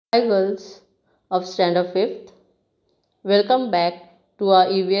Hi girls of standard 5th, welcome back to our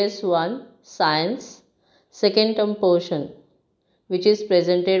EVS1 science second term portion which is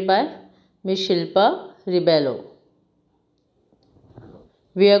presented by Ms. Shilpa Ribello.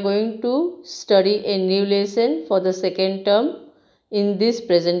 We are going to study a new lesson for the second term in this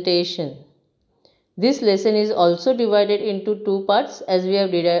presentation. This lesson is also divided into two parts as we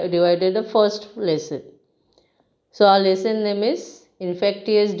have divided the first lesson. So our lesson name is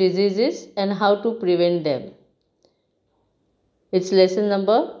Infectious Diseases and How to Prevent Them. It's lesson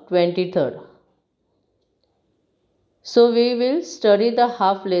number 23rd. So we will study the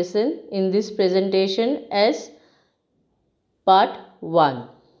half lesson in this presentation as part 1.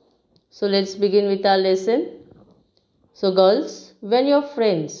 So let's begin with our lesson. So girls, when your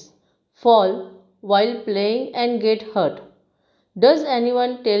friends fall while playing and get hurt, does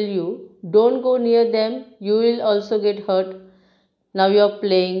anyone tell you don't go near them, you will also get hurt? Now you are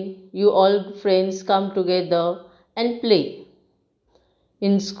playing, you all friends come together and play.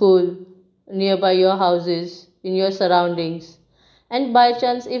 In school, nearby your houses, in your surroundings. And by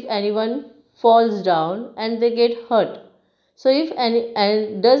chance if anyone falls down and they get hurt. So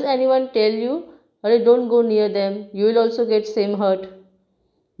does anyone tell you, don't go near them, you will also get same hurt?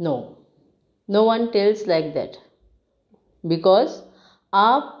 No. No one tells like that. Because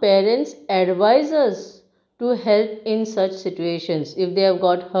our parents advise us to help in such situations. If they have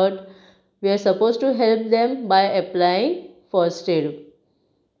got hurt, we are supposed to help them by applying first aid.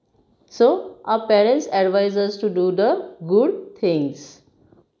 So, our parents advise us to do the good things.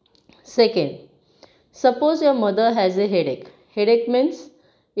 Second, suppose your mother has a headache. Headache means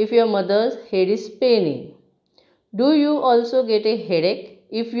if your mother's head is paining. Do you also get a headache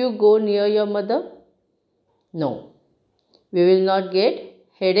if you go near your mother? No, we will not get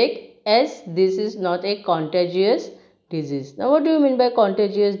headache as this is not a contagious disease. Now what do you mean by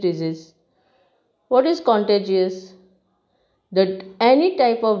contagious disease? What is contagious? That any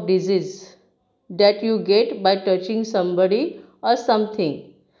type of disease that you get by touching somebody or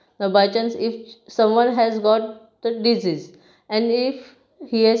something. Now by chance if someone has got the disease and if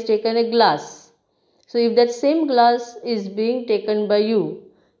he has taken a glass, so if that same glass is being taken by you,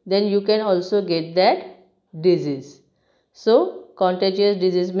 then you can also get that disease. So contagious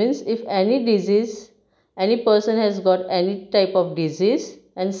disease means if any disease, any person has got any type of disease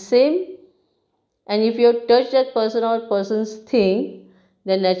and if you touch that person or person's thing,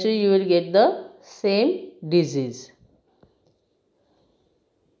 then naturally you will get the same disease.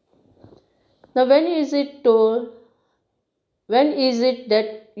 Now when is it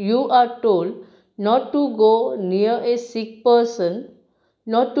that you are told not to go near a sick person,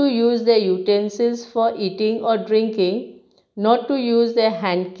 not to use their utensils for eating or drinking, not to use their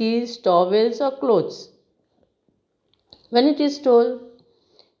handkerchiefs, towels or clothes? When it is told?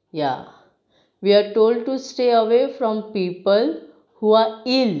 Yeah, we are told to stay away from people who are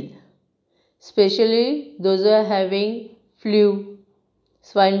ill, especially those who are having flu,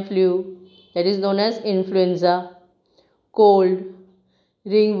 swine flu, that is known as influenza, cold,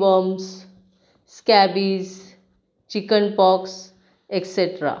 ringworms, scabies, chicken pox,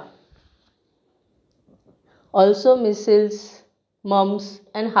 etc. Also measles, mumps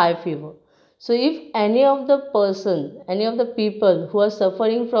and high fever. So if any of the people who are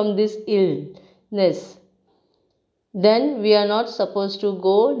suffering from this illness, then we are not supposed to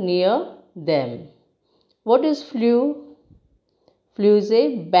go near them. What is flu? Flu is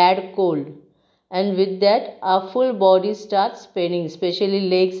a bad cold, and with that our full body starts paining, especially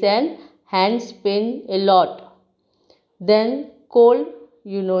legs and hands pain a lot. Then cold,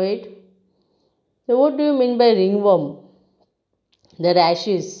 you know it. So what do you mean by ringworm? The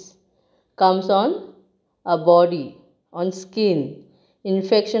rashes comes on a body, on skin,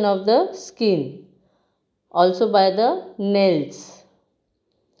 infection of the skin, also by the nails.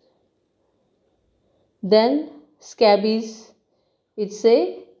 Then scabies, it's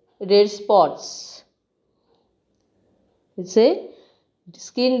a red spots. It's a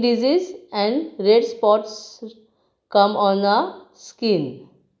skin disease and red spots come on our skin,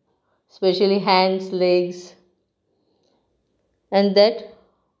 especially hands, legs, and that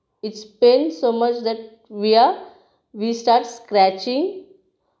it's pain so much that we start scratching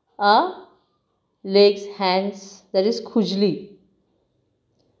our legs, hands, that is khujli.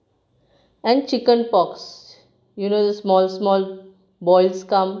 And chicken pox, you know, the small boils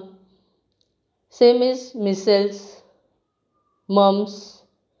come. Same is measles, mumps,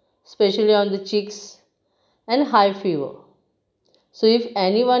 especially on the cheeks, and high fever. So if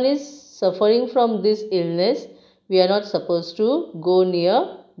anyone is suffering from this illness, we are not supposed to go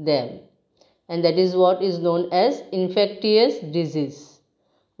near them. And that is what is known as infectious disease.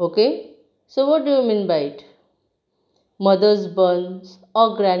 Okay, so what do you mean by it? Mother's burns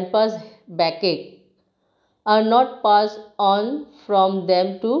or grandpa's backache are not passed on from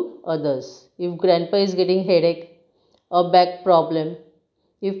them to others. If grandpa is getting headache or back problem,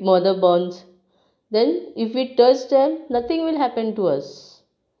 if mother burns, then if we touch them, nothing will happen to us.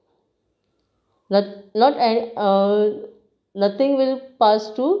 Nothing will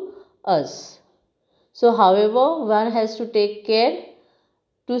pass to us. So, however, one has to take care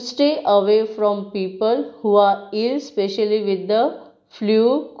to stay away from people who are ill, especially with the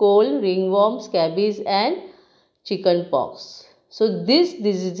flu, cold, ringworm, scabies, and chicken pox. So, these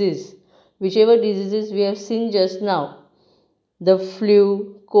diseases, whichever diseases we have seen just now, the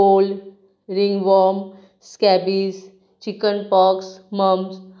flu, cold, ringworm, scabies, chicken pox,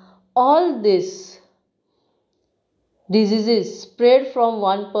 mumps, all these diseases spread from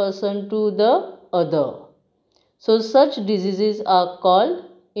one person to the other. So such diseases are called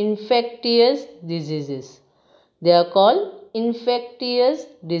infectious diseases. They are called infectious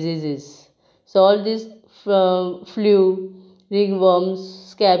diseases. So all these flu, ringworms,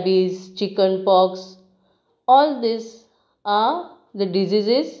 scabies, chicken pox, all these are the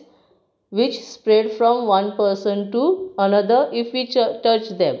diseases which spread from one person to another if we touch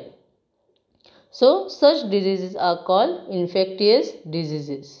them. So such diseases are called infectious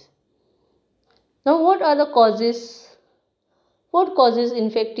diseases. Now what are the causes? What causes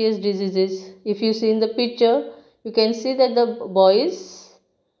infectious diseases? If you see in the picture, you can see that the boy is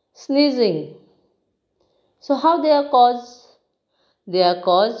sneezing. So how they are caused? They are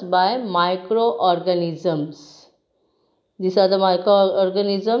caused by microorganisms. These are the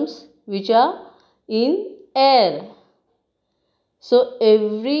microorganisms which are in air. So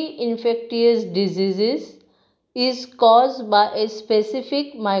every infectious disease is caused by a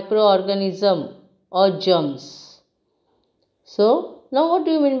specific microorganism or germs. So now what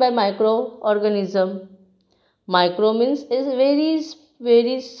do you mean by microorganism? Micro means is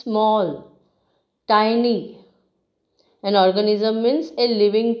very small, tiny. An organism means a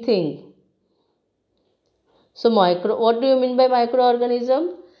living thing. So what do you mean by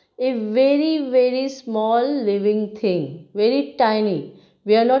microorganism? A very small living thing, very tiny.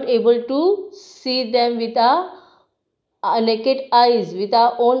 We are not able to see them with our naked eyes, with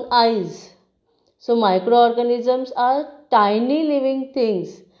our own eyes. So microorganisms are tiny living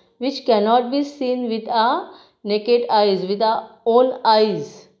things which cannot be seen with our naked eyes, with our own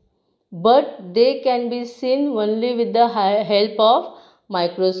eyes. But they can be seen only with the help of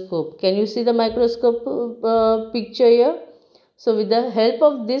microscope. Can you see the microscope picture here? So with the help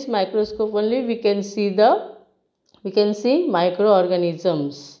of this microscope only we can see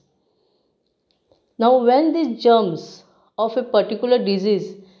microorganisms. Now when these germs of a particular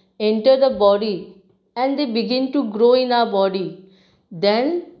disease enter the body and they begin to grow in our body,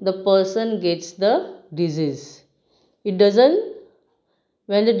 then the person gets the disease. When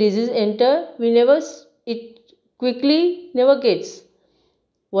the disease enter, it quickly never gets.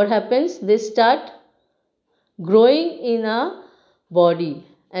 What happens? They start growing in our body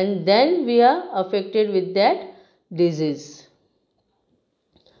and then we are affected with that disease.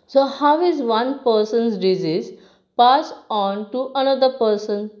 So how is one person's disease passed on to another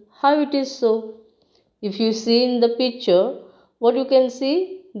person? How it is so? If you see in the picture, what you can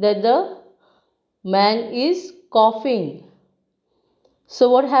see that the man is coughing. So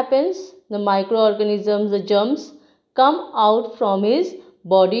what happens? The microorganisms, the germs come out from his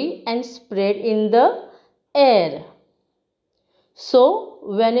body and spread in the air. So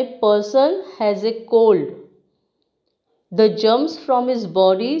when a person has a cold, the germs from his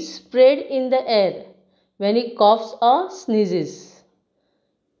body spread in the air when he coughs or sneezes.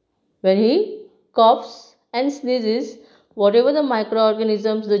 When he coughs and sneezes, whatever the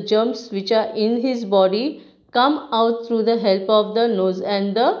microorganisms, the germs which are in his body come out through the help of the nose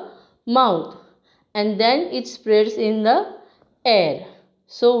and the mouth, and then it spreads in the air.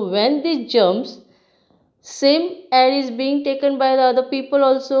 So when these germs, same air is being taken by the other people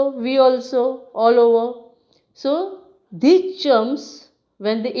also, we also, all over. So these germs,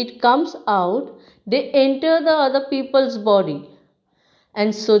 when it comes out, they enter the other people's body,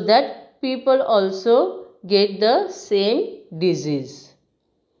 and so that people also get the same disease.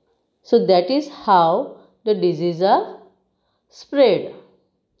 So that is how the diseases are spread.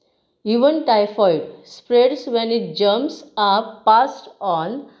 Even typhoid spreads when its germs are passed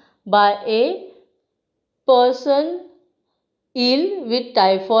on by a person ill with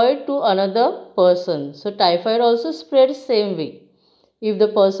typhoid to another person. So typhoid also spreads same way. If the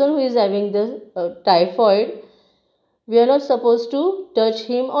person who is having the typhoid, we are not supposed to touch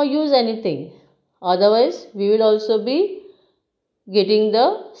him or use anything. Otherwise, we will also be getting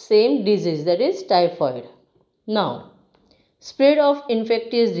the same disease, that is typhoid. Now, spread of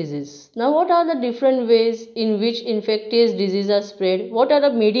infectious disease. Now, what are the different ways in which infectious diseases are spread? What are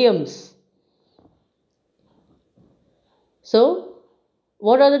the mediums? So,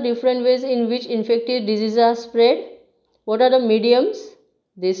 what are the different ways in which infectious diseases are spread? What are the mediums?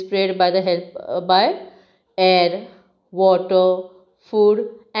 They spread by the help by air, water, food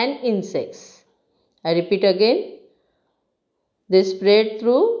and insects. I repeat again. They spread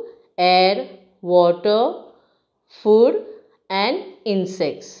through air, water, food and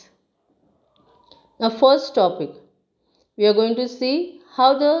insects. Now, first topic, we are going to see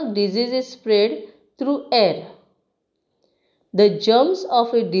how the disease is spread through air. The germs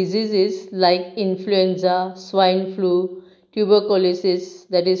of a diseases like influenza, swine flu, tuberculosis,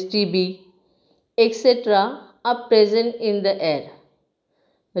 that is TB, etc. are present in the air.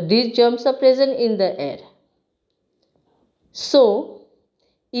 These germs are present in the air. So,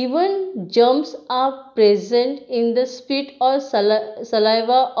 even germs are present in the spit or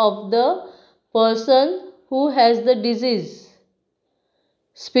saliva of the person who has the disease.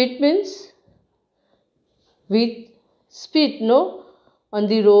 Spit means with spit, no? On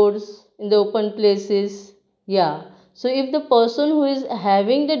the roads, in the open places. Yeah. So if the person who is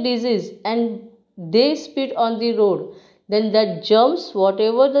having the disease and they spit on the road, then that germs,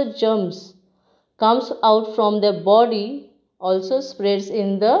 whatever the germs comes out from their body, also spreads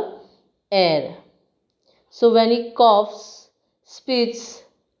in the air. So when he coughs, spits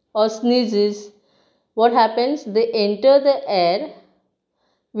or sneezes, what happens? They enter the air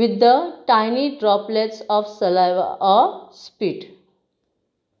with the tiny droplets of saliva or spit.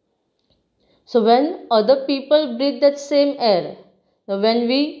 So when other people breathe that same air, when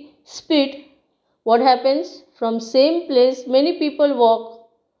we spit, what happens? From same place, many people walk,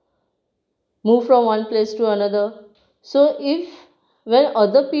 move from one place to another. So if when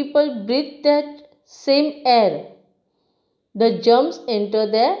other people breathe that same air, the germs enter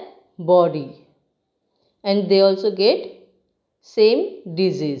their body and they also get same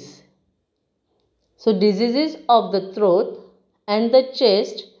disease. So diseases of the throat and the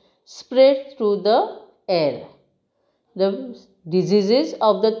chest spread through the air. The diseases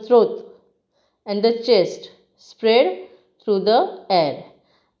of the throat and the chest spread through the air.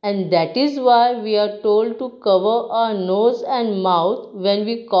 And that is why we are told to cover our nose and mouth when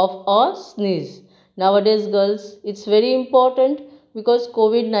we cough or sneeze. Nowadays, girls, it's very important because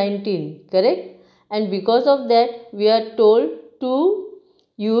COVID-19, correct? And because of that, we are told to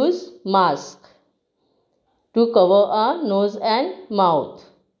use mask to cover our nose and mouth,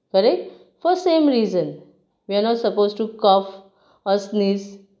 correct? For same reason, we are not supposed to cough or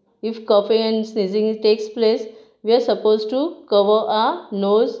sneeze. If coughing and sneezing takes place, we are supposed to cover our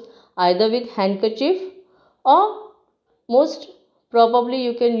nose either with handkerchief or most probably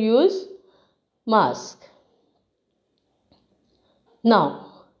you can use mask. Now,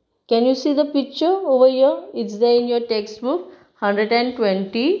 can you see the picture over here? It's there in your textbook,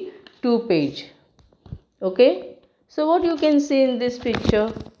 122 page. Okay, so what you can see in this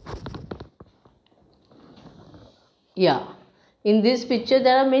picture? Yeah, in this picture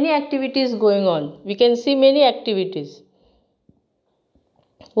there are many activities going on. We can see many activities.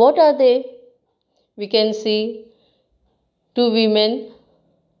 What are they? We can see two women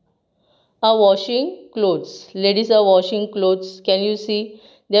are washing clothes. Ladies are washing clothes. Can you see?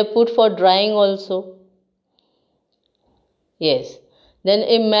 They are put for drying also. Yes. Then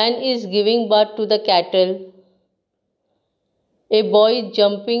a man is giving bath to the cattle. A boy is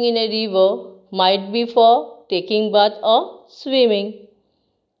jumping in a river, might be for taking bath or swimming.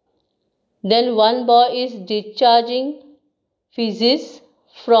 Then one boy is discharging feces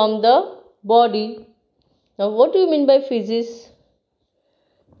from the body. Now what do you mean by feces?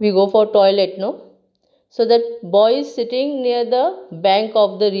 We go for toilet, no? So that boy is sitting near the bank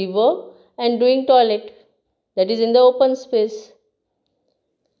of the river and doing toilet. That is in the open space.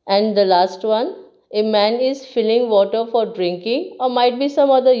 And the last one, a man is filling water for drinking or might be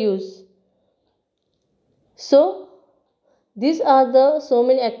some other use. So these are the so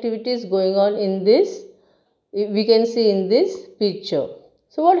many activities going on in this, we can see in this picture.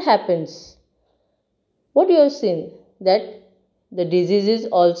 So what happens? What you have seen? That the disease is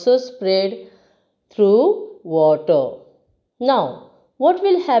also spread through water. Now, what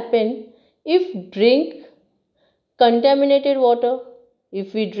will happen if drink contaminated water?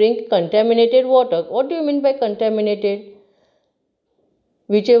 If we drink contaminated water, what do you mean by contaminated?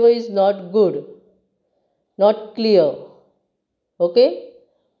 Whichever is not good, not clear. Okay?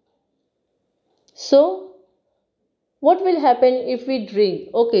 So, what will happen if we drink?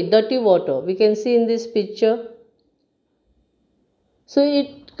 Okay, dirty water. We can see in this picture. So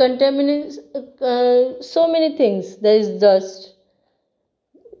it contaminates so many things. There is dust,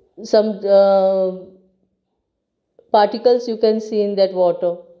 some particles you can see in that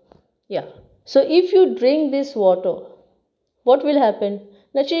water. Yeah. So if you drink this water, what will happen?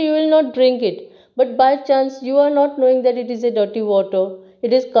 Naturally, you will not drink it. But by chance, you are not knowing that it is a dirty water,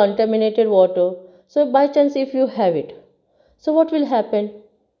 it is contaminated water. So by chance, if you have it, so what will happen?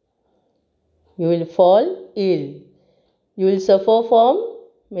 You will fall ill. You will suffer from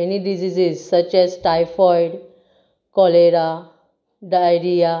many diseases such as typhoid, cholera,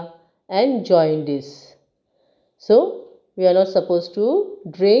 diarrhea, and jaundice. So, we are not supposed to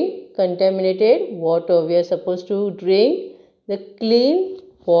drink contaminated water. We are supposed to drink the clean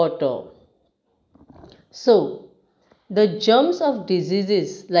water. So, the germs of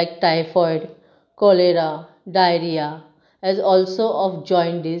diseases like typhoid, cholera, diarrhea, as also of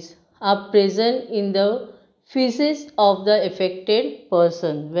jaundice are present in the feces of the affected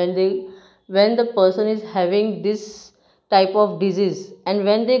person. When the person is having this type of disease and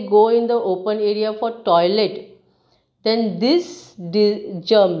when they go in the open area for toilet, then these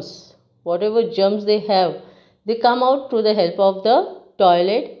germs, whatever germs they have, they come out through the help of the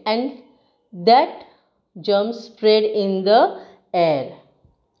toilet, and that germs spread in the air.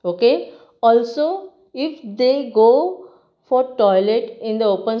 Okay. Also, if they go for toilet in the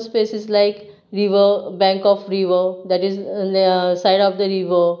open spaces like river, bank of river, that is side of the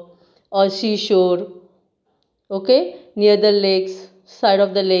river, or seashore, okay, near the lakes, side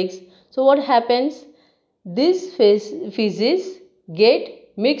of the lakes, so what happens? These feces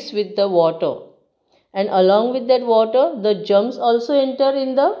get mixed with the water, and along with that water, the germs also enter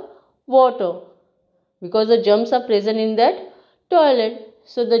in the water, because the germs are present in that toilet.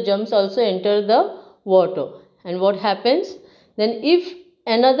 So the germs also enter the water. And what happens? Then if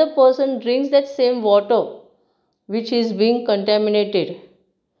another person drinks that same water which is being contaminated,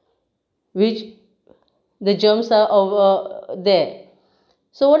 which the germs are there,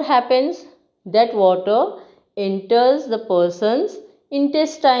 so what happens? That water enters the person's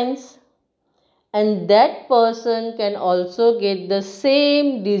intestines, and that person can also get the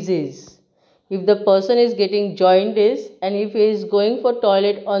same disease. If the person is getting jaundice and if he is going for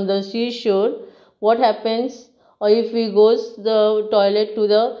toilet on the seashore, what happens? Or if he goes the toilet to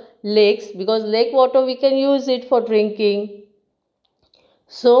the lakes, because lake water we can use it for drinking.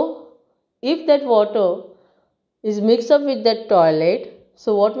 So if that water is mixed up with that toilet,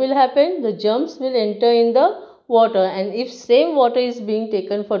 so what will happen? The germs will enter in the water, and if same water is being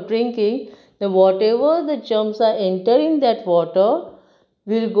taken for drinking, then whatever the germs are entering that water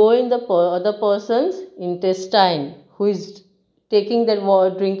will go in the other person's intestine who is taking that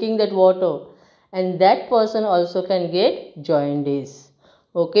drinking that water, and that person also can get jaundice.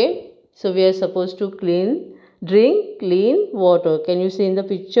 Okay, so we are supposed to drink clean water. Can you see in the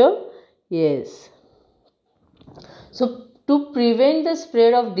picture? Yes. So to prevent the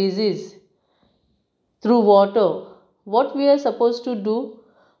spread of disease through water, what we are supposed to do?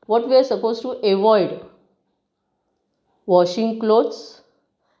 What we are supposed to avoid? Washing clothes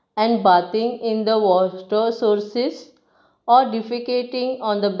and bathing in the water sources or defecating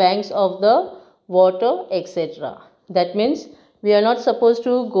on the banks of the water, etc. That means we are not supposed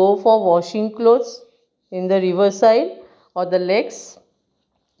to go for washing clothes in the riverside or the lakes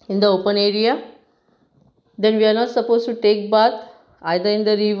in the open area. Then we are not supposed to take bath either in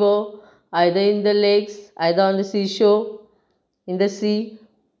the river, either in the lakes, either on the seashore, in the sea.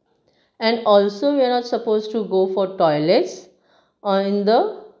 And also we are not supposed to go for toilets in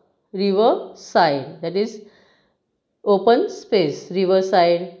the river side, that is open space, river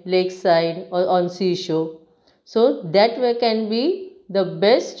side, lake side, or on seashore. So that way can be the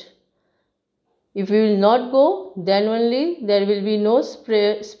best. If we will not go, then only there will be no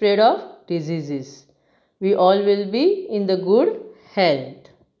spread of diseases. We all will be in the good health.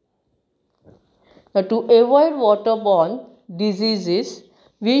 Now, to avoid waterborne diseases,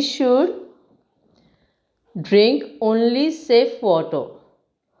 we should drink only safe water,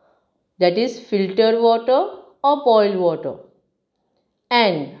 that is filtered water or boiled water.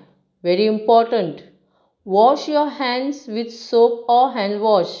 And very important, wash your hands with soap or hand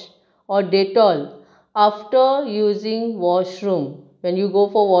wash or Dettol after using washroom. When you go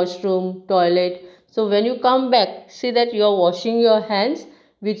for washroom, toilet, so when you come back, see that you are washing your hands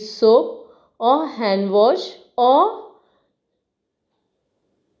with soap or hand wash or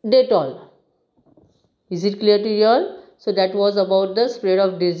Dettol. Is it clear to you all? So that was about the spread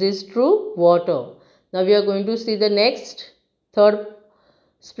of disease through water. Now we are going to see the next third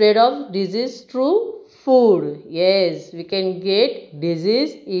spread of disease through food. Yes, we can get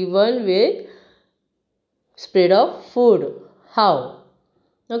disease even with spread of food. How?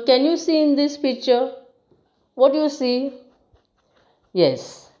 Now can you see in this picture? What you see?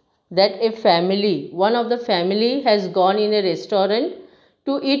 Yes, that a family, one of the family has gone in a restaurant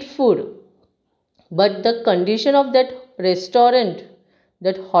to eat food. But the condition of that restaurant,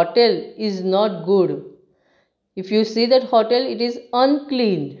 that hotel is not good. If you see that hotel, it is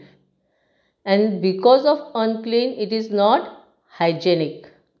unclean. And because of unclean, it is not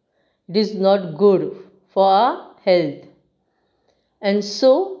hygienic. It is not good for our health. And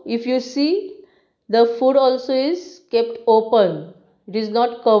so, if you see, the food also is kept open. It is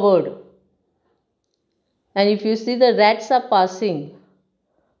not covered. And if you see, the rats are passing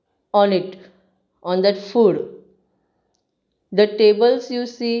on it, on that food. The tables you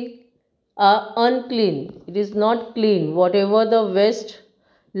see are unclean. It is not clean. Whatever the waste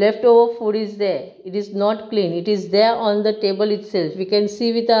leftover food is there, it is not clean. It is there on the table itself. We can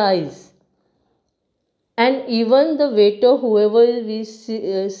see with our eyes. And even the waiter, whoever we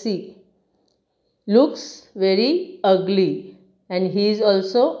see looks very ugly, and he is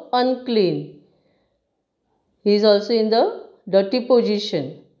also unclean. He is also in the dirty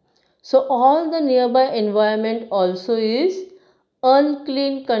position. So all the nearby environment also is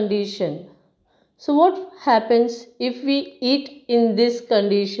unclean condition. So what happens if we eat in this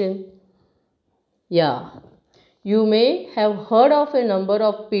condition? Yeah, you may have heard of a number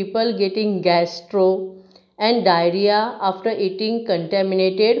of people getting gastro and diarrhea after eating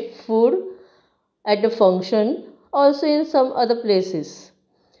contaminated food at the function, also in some other places.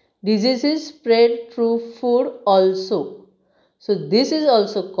 Diseases spread through food also. So this is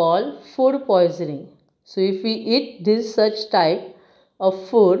also called food poisoning. So if we eat this such type of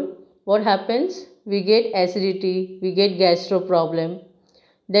food, what happens? We get acidity, we get gastro problem,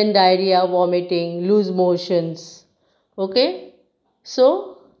 then diarrhea, vomiting, loose motions. Okay?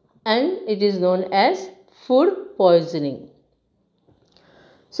 So, and it is known as food poisoning.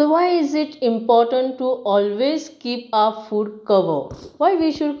 So why is it important to always keep our food covered? Why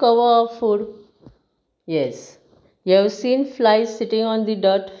we should cover our food? Yes, you have seen flies sitting on the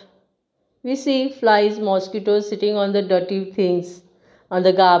dirt. We see flies, mosquitoes sitting on the dirty things, on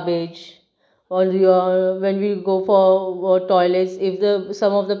the garbage, when we go for toilets. If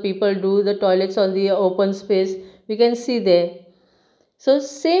some of the people do the toilets on the open space, we can see there. So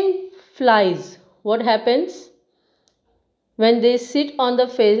same flies, what happens? When they sit on the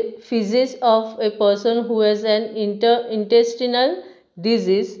feces of a person who has an intestinal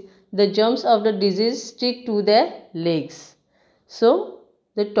disease, the germs of the disease stick to their legs. So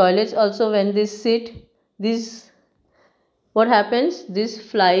the toilets also, when they sit, what happens? These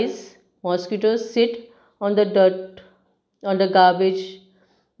flies, mosquitoes sit on the dirt, on the garbage,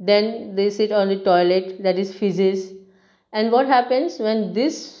 then they sit on the toilet, that is feces. And what happens when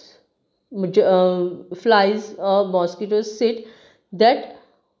this flies or mosquitoes sit, that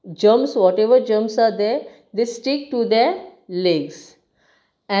germs, whatever germs are there, they stick to their legs,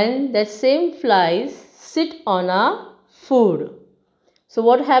 and that same flies sit on our food. So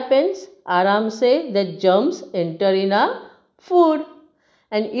what happens? Aram se that germs enter in our food,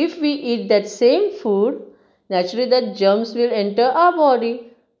 and if we eat that same food, naturally that germs will enter our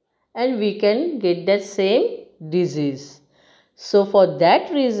body and we can get that same disease. So for that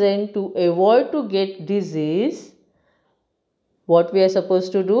reason, to avoid to get disease, what we are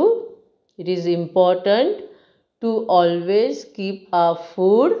supposed to do? It is important to always keep our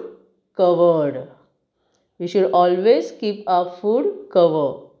food covered. We should always keep our food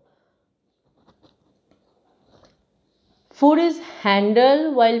covered. Food is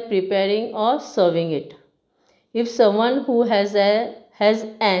handled while preparing or serving it. If someone who has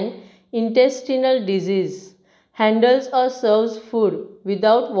an intestinal disease handles or serves food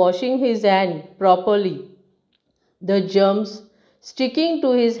without washing his hand properly, the germs sticking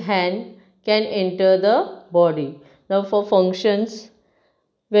to his hand can enter the body. Now for functions,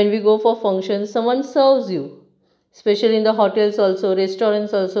 when we go for functions, someone serves you, especially in the hotels also,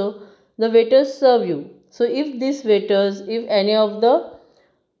 restaurants also, the waiters serve you. So if these waiters, if any of the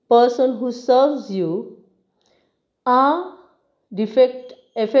person who serves you are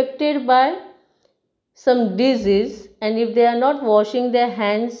affected by some disease, and if they are not washing their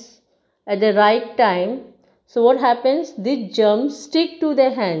hands at the right time, so what happens? The germs stick to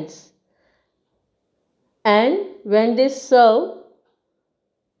their hands, and when they serve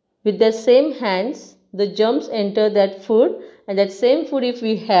with the same hands, the germs enter that food, and that same food if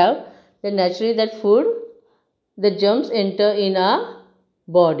we have, then naturally that food, the germs enter in our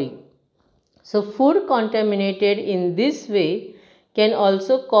body. So food contaminated in this way can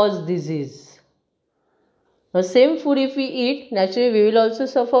also cause disease. Now same food if we eat, naturally we will also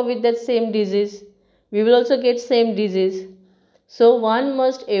suffer with that same disease. We will also get same disease. So one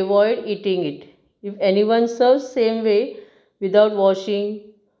must avoid eating it. If anyone serves same way without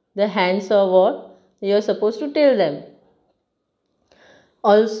washing the hands or what, you are supposed to tell them.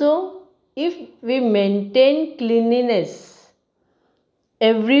 Also, if we maintain cleanliness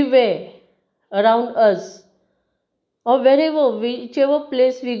everywhere around us, or wherever, whichever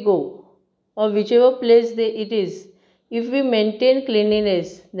place we go, or whichever place it is, if we maintain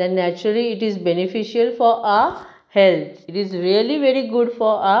cleanliness, then naturally it is beneficial for our health. It is really very good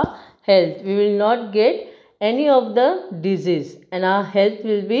for our health. We will not get any of the disease and our health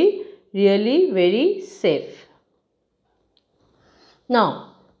will be really very safe.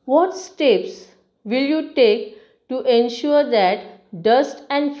 Now, what steps will you take to ensure that dust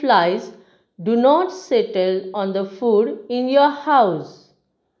and flies do not settle on the food in your house?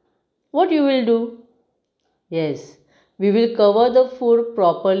 What you will do? Yes, we will cover the food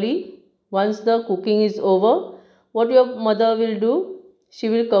properly. Once the cooking is over, what your mother will do? She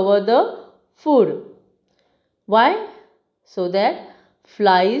will cover the food. Why? So that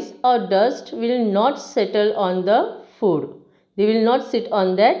flies or dust will not settle on the food. They will not sit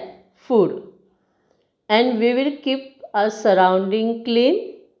on that food. And we will keep our surrounding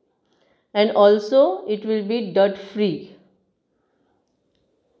clean, and also it will be dirt free.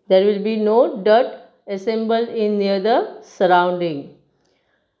 There will be no dirt assembled in near the surrounding,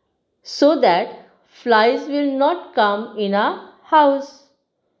 so that flies will not come in our house.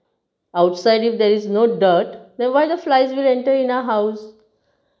 Outside, if there is no dirt, then why the flies will enter in our house?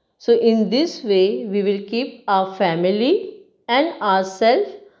 So in this way we will keep our family and ourselves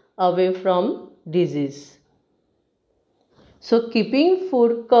away from disease. So keeping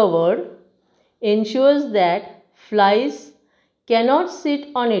food covered ensures that flies cannot sit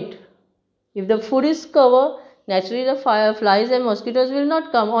on it. If the food is covered, naturally the flies and mosquitoes will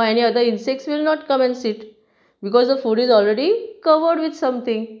not come, or any other insects will not come and sit, because the food is already covered with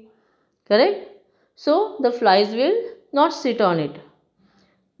something. Correct? So the flies will not sit on it.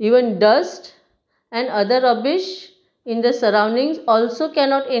 Even dust and other rubbish in the surroundings also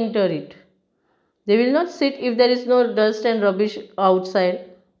cannot enter it. They will not sit if there is no dust and rubbish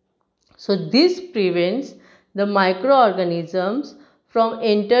outside. So this prevents the microorganisms from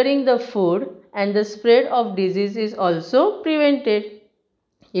entering the food, and the spread of disease is also prevented.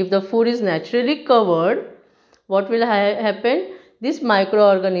 If the food is naturally covered, what will happen? These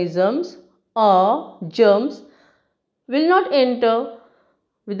microorganisms or germs will not enter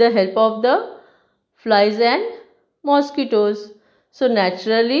with the help of the flies and mosquitoes. So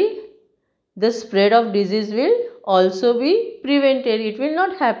naturally the spread of disease will also be prevented. It will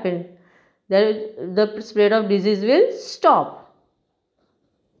not happen. The spread of disease will stop.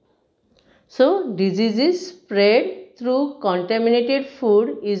 So diseases spread through contaminated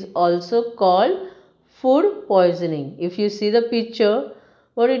food is also called food poisoning. If you see the picture,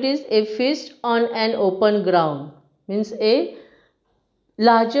 what it is? A feast on an open ground means a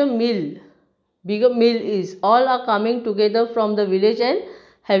larger meal, bigger meal is, all are coming together from the village and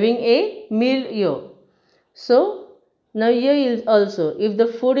having a meal here. So now here is also, if the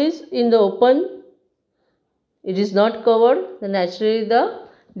food is in the open, it is not covered, then naturally the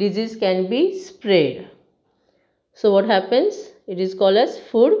disease can be spread. So what happens? It is called as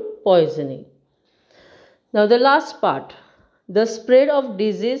food poisoning. Now the last part, the spread of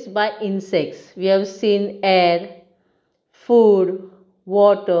disease by insects. We have seen air, food,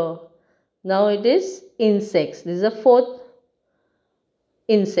 water. Now it is insects. This is the fourth,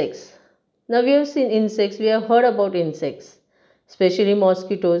 insects. Now we have seen insects, we have heard about insects, especially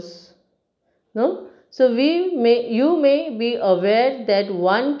mosquitoes. No? So you may be aware that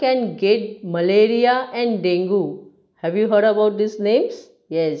one can get malaria and dengue. Have you heard about these names?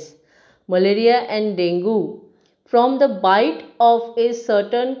 Yes. Malaria and dengue from the bite of a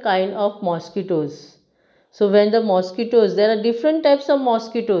certain kind of mosquitoes. So when the mosquitoes, there are different types of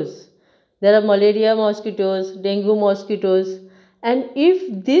mosquitoes. There are malaria mosquitoes, dengue mosquitoes, and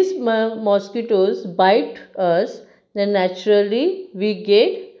if these mosquitoes bite us, then naturally we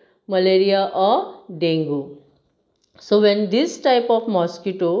get malaria or dengue. So when this type of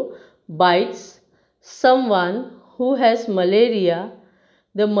mosquito bites someone who has malaria,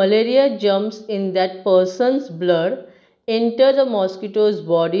 the malaria germs in that person's blood enter the mosquito's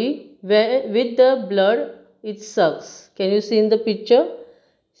body, where with the blood it sucks. Can you see in the picture?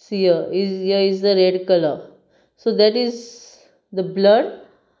 See here is the red color. So that is the blood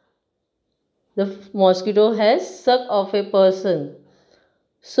the mosquito has sucked of a person.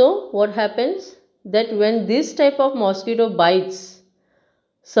 So what happens? That when this type of mosquito bites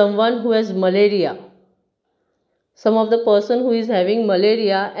someone who has malaria, some of the person who is having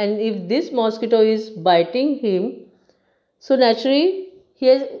malaria, and if this mosquito is biting him, So naturally,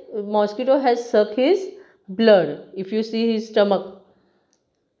 mosquito has sucked his blood. If you see his stomach,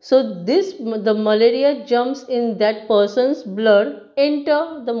 so the malaria jumps in that person's blood,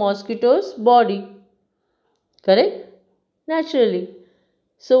 enter the mosquito's body. Correct? Naturally.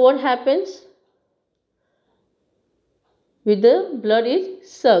 So what happens? With the blood it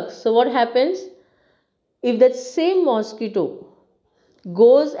sucks. So what happens? If that same mosquito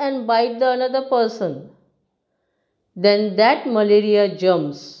goes and bite the another person, then that malaria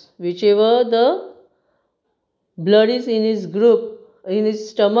jumps. Whichever the blood is in his group, in his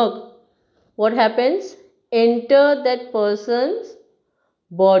stomach, what happens? Enter that person's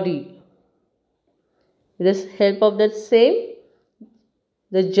body. With the help of that same,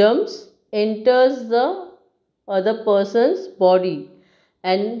 the germs enters the other person's body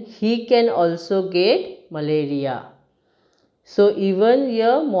and he can also get malaria. So even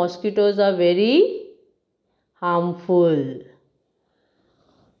here mosquitoes are very harmful.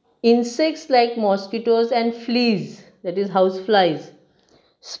 Insects like mosquitoes and fleas, that is house flies,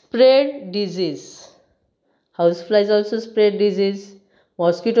 spread disease. House flies also spread disease.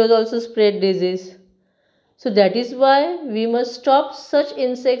 Mosquitoes also spread disease. So that is why we must stop such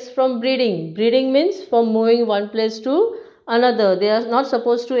insects from breeding. Breeding means from moving one place to another. They are not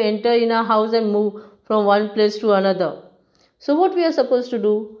supposed to enter in a house and move from one place to another. So what we are supposed to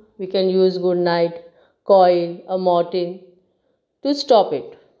do? We can use good night, coil, a mortin to stop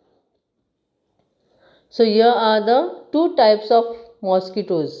it. So here are the two types of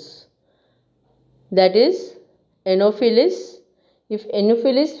mosquitoes. That is Anopheles. If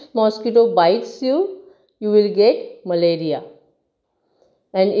Anopheles mosquito bites you, you will get malaria.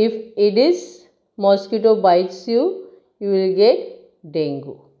 And if Aedes mosquito bites you, you will get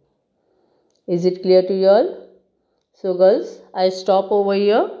dengue. Is it clear to you all? So girls, I stop over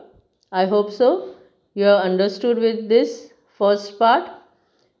here. I hope so. You have understood with this first part.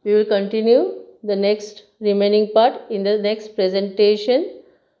 We will continue the next remaining part in the next presentation.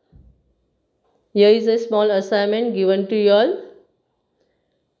 Here is a small assignment given to you all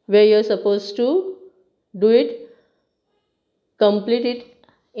where you are supposed to do it, complete it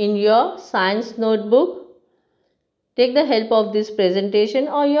in your science notebook. Take the help of this presentation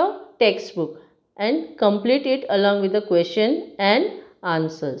or your textbook and complete it along with the question and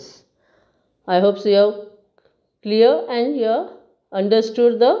answers. I hope so you are clear and you have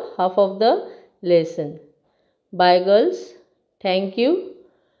understood the half of the lesson. Bye girls. Thank you.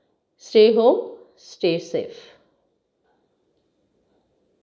 Stay home. Stay safe.